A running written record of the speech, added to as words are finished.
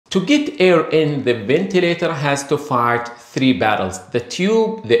To get air in, the ventilator has to fight three battles: the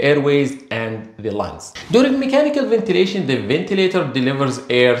tube, the airways, and the lungs. During mechanical ventilation, the ventilator delivers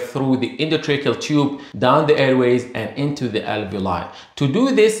air through the endotracheal tube, down the airways, and into the alveoli. To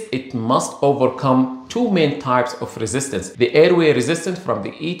do this, it must overcome two main types of resistance: the airway resistance from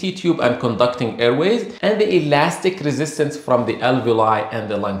the ET tube and conducting airways, and the elastic resistance from the alveoli and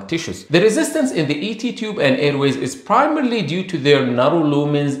the lung tissues. The resistance in the ET tube and airways is primarily due to their narrow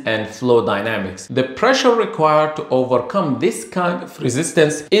lumens and flow dynamics. The pressure required to overcome this kind of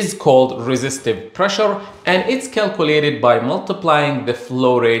resistance is called resistive pressure, and it's calculated by multiplying the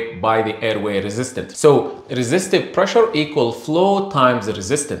flow rate by the airway resistance. So resistive pressure equals flow times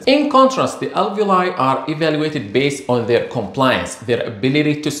resistance. In contrast, the alveoli are evaluated based on their compliance, their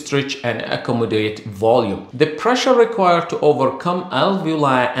ability to stretch and accommodate volume. The pressure required to overcome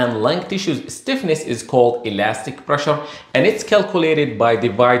alveoli and lung tissues stiffness is called elastic pressure, and it's calculated by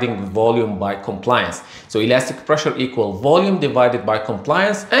dividing volume by compliance. So elastic pressure equals volume divided by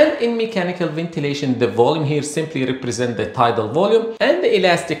compliance, and in mechanical ventilation, the volume here simply represents the tidal volume, and the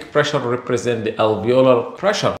elastic pressure represents the alveolar pressure.